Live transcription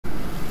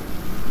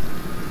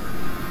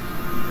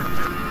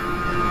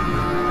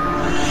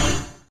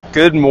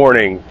Good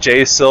morning,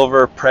 Jay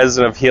Silver,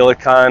 president of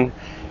Helicon,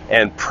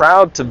 and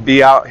proud to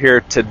be out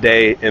here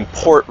today in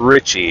Port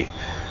Richey,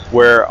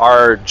 where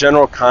our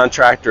general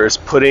contractor is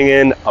putting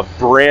in a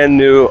brand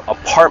new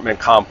apartment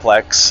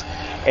complex.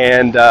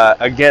 And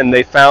again,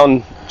 they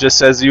found,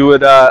 just as you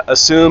would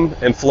assume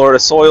in Florida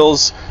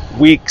soils,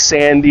 weak,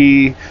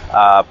 sandy,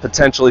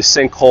 potentially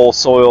sinkhole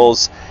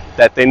soils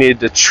that they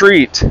needed to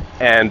treat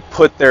and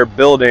put their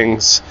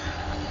buildings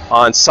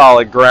on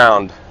solid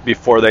ground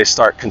before they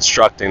start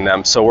constructing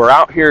them. So we're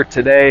out here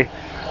today,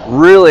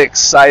 really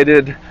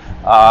excited.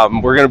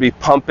 We're going to be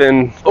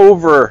pumping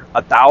over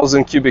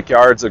 1,000 cubic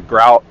yards of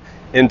grout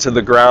into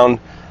the ground,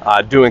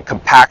 doing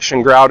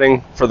compaction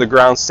grouting for the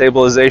ground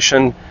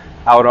stabilization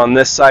out on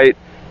this site.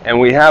 And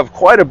we have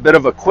quite a bit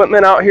of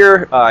equipment out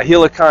here.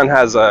 Helicon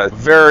has a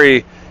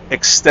very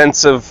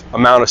extensive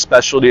amount of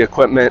specialty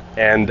equipment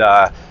and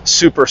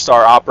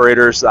superstar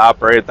operators that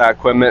operate that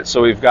equipment.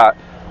 So we've got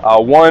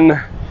one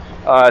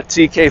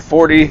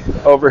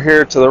TK40 over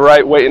here to the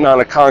right waiting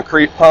on a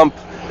concrete pump.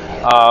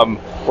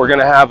 We're going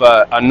to have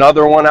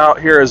another one out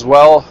here as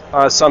well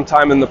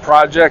sometime in the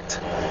project.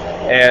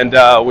 And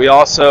we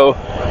also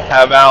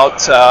have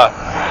out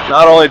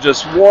not only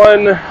just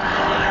one,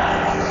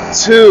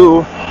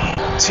 two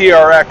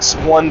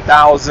TRX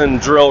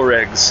 1000 drill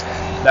rigs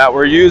that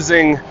we're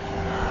using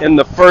in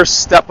the first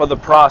step of the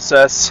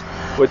process,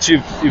 which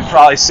you've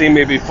probably seen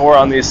me before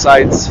on these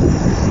sites.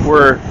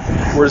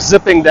 We're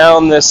zipping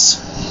down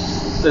this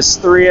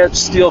 3-inch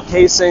steel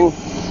casing,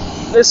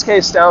 in this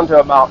case down to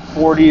about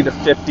 40 to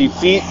 50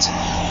 feet,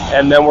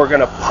 and then we're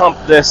going to pump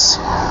this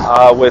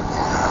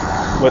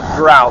with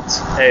grout,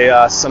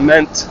 a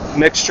cement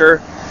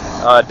mixture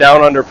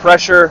down under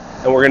pressure,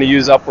 and we're going to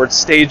use upward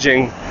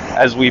staging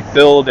as we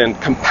build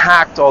and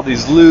compact all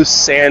these loose,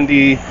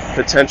 sandy,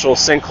 potential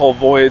sinkhole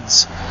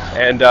voids.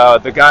 And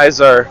the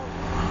guys are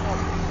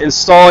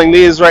installing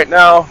these right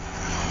now.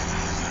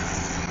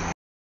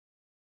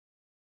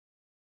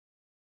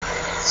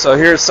 So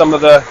here's some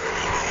of the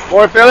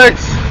more,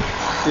 Felix.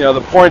 You know,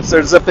 the points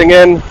they're zipping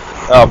in.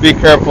 Be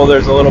careful,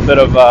 there's a little bit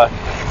of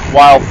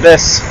wild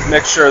this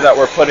mixture that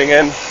we're putting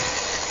in.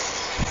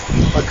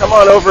 But come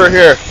on over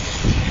here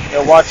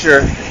and watch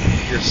your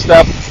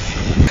step.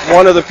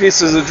 One of the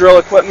pieces of drill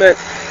equipment,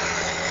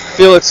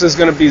 Felix is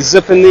going to be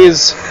zipping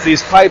these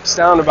pipes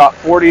down about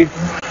 40,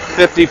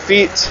 50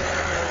 feet,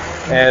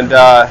 and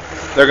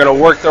they're going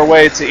to work their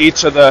way to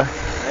each of the,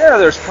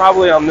 there's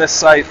probably on this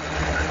site,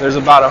 there's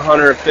about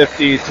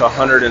 150 to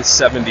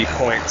 170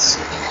 points.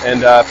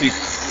 And if you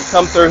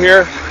come through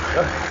here,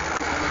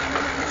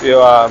 if you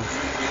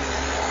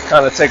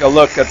kind of take a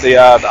look at the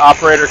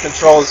operator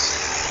controls.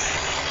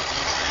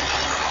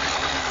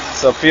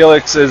 So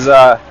Felix is,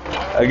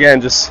 again,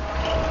 just,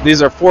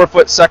 these are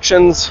 4-foot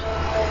sections,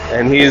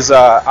 and he's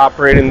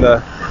operating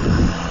the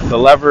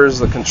levers,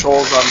 the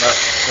controls on the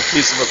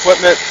piece of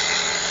equipment,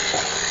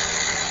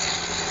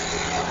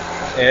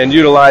 and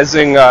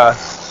utilizing a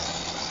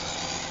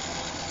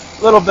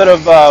little bit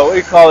of, what do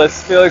you call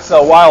this, Felix,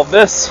 wild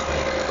vis?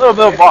 A little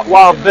bit of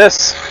wild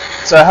vis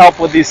to help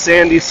with these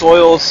sandy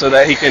soils so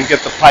that he can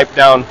get the pipe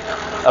down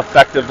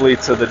effectively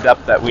to the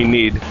depth that we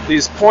need.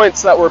 These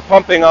points that we're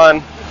pumping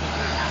on,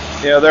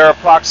 they're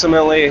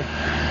approximately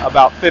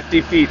about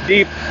 50 feet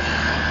deep.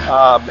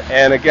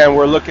 And again,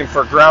 we're looking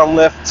for ground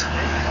lift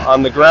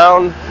on the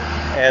ground,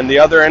 and the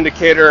other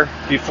indicator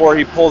before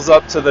he pulls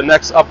up to the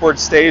next upward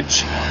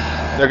stage,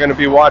 they're going to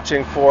be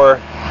watching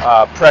for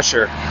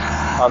pressure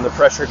on the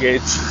pressure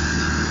gauge.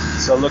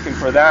 So looking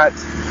for that.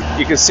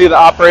 You can see the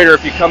operator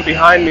if you come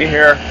behind me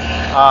here.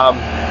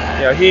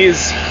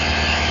 He's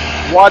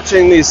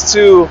watching these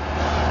two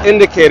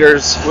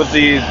indicators with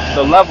the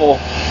level,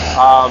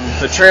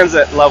 the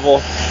transit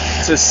level,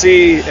 to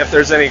see if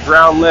there's any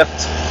ground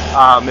lift.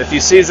 If he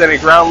sees any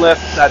ground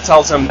lift, that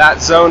tells him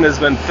that zone has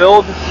been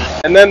filled.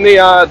 And then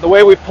the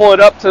way we pull it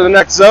up to the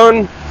next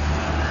zone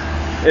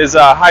is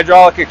a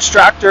hydraulic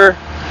extractor,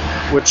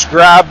 which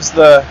grabs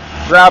the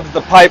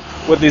pipe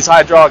with these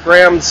hydraulic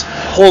rams,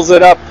 pulls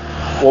it up.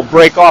 We'll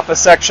break off a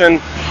section,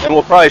 and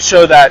we'll probably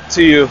show that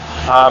to you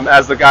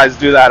as the guys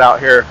do that out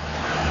here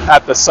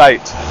at the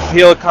site.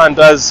 Helicon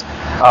does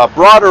a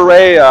broad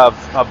array of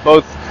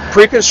both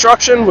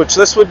pre-construction, which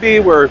this would be,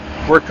 where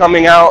we're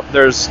coming out,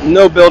 there's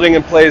no building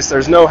in place,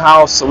 there's no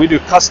house, so we do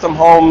custom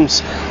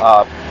homes,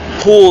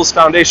 pools,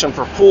 foundation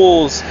for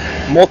pools,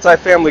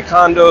 multifamily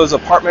condos,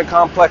 apartment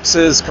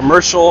complexes,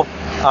 commercial,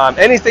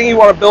 anything you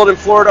want to build in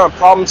Florida on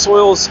problem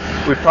soils,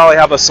 we probably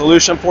have a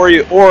solution for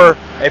you, or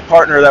a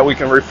partner that we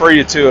can refer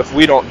you to if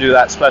we don't do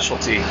that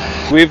specialty.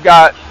 We've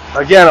got,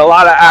 again, a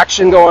lot of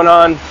action going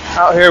on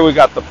out here. We've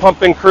got the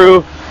pumping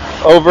crew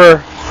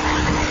over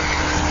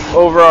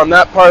on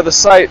that part of the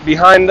site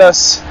behind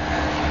us.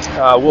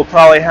 We'll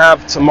probably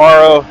have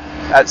tomorrow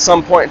at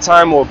some point in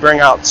time, we'll bring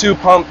out 2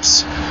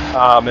 pumps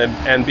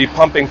and be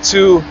pumping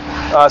 2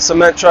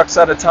 cement trucks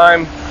at a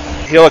time.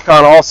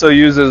 Helicon also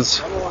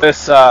uses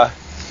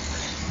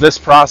this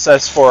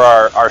process for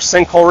our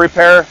sinkhole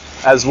repair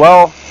as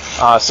well.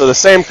 So the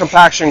same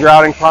compaction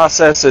grouting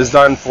process is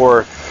done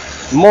for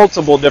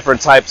multiple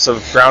different types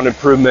of ground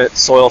improvement,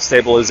 soil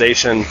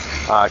stabilization.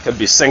 Could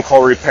be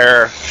sinkhole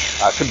repair,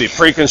 could be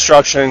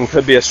pre-construction,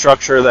 could be a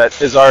structure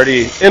that is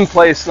already in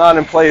place, not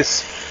in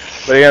place.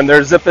 But again,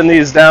 they're zipping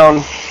these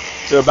down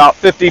to about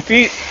 50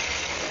 feet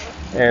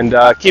and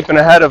keeping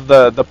ahead of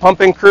the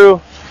pumping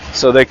crew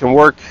so they can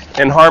work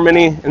in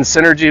harmony and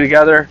synergy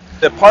together.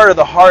 The part of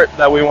the heart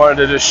that we wanted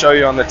to just show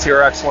you on the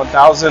TRX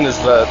 1000 is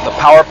the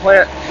power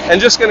plant, and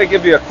just going to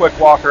give you a quick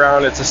walk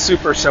around. It's a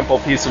super simple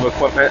piece of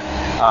equipment,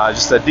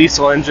 just a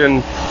diesel engine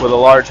with a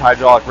large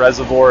hydraulic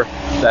reservoir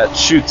that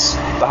shoots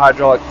the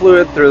hydraulic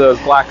fluid through those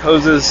black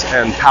hoses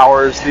and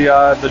powers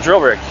the drill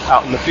rig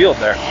out in the field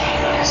there.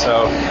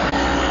 So,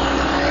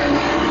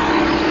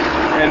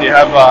 and you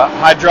have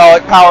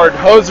hydraulic powered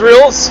hose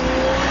reels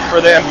for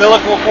the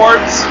umbilical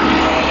cords.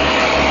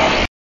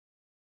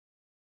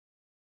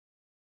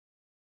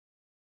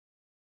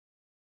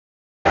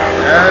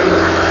 And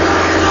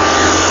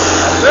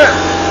that's it.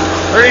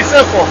 Pretty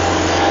simple.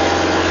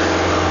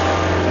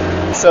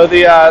 So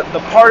the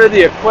part of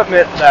the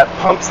equipment that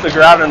pumps the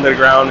grout into the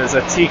ground is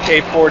a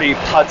TK40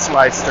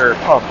 Putzmeister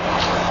pump.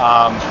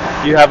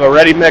 You have a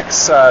ready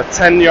mix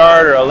 10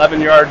 yard or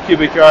 11 yard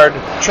cubic yard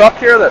truck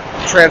here that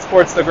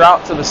transports the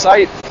grout to the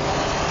site,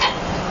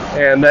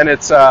 and then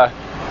it's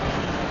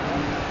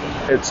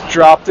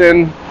dropped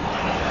in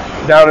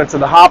down into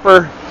the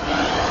hopper.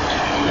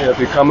 If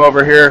you come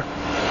over here,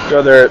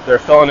 they're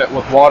filling it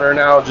with water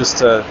now just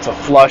to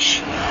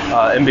flush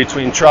in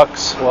between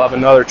trucks. We'll have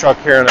another truck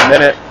here in a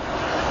minute,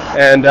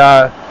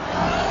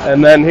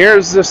 and then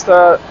here's just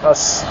a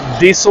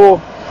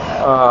diesel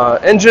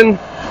engine,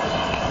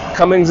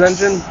 Cummins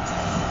engine,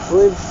 I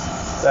believe,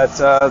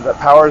 that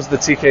powers the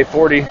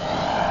TK40,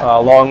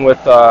 along with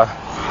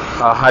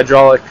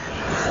hydraulic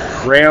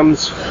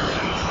rams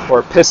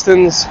or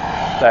pistons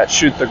that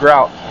shoot the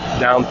grout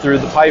down through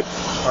the pipe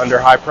under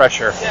high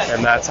pressure.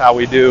 And that's how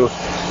we do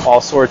all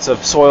sorts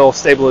of soil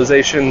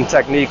stabilization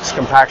techniques,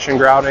 compaction,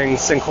 grouting,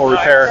 sinkhole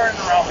repair,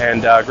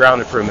 and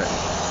ground improvement.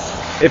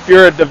 If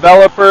you're a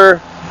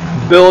developer,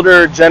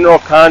 builder, general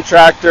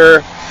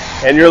contractor,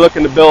 and you're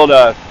looking to build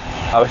a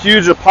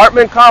huge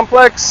apartment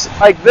complex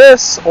like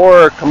this,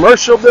 or a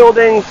commercial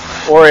building,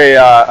 or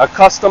a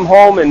custom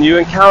home, and you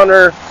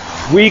encounter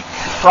weak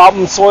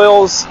problem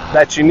soils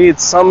that you need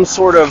some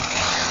sort of,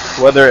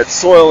 whether it's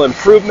soil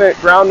improvement,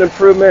 ground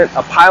improvement,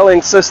 a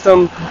piling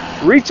system,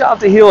 reach out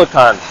to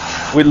Helicon.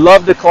 We'd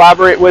love to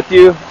collaborate with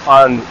you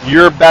on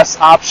your best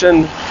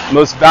option,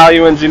 most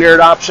value engineered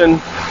option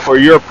for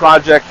your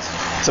project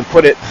to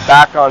put it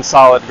back on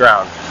solid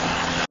ground.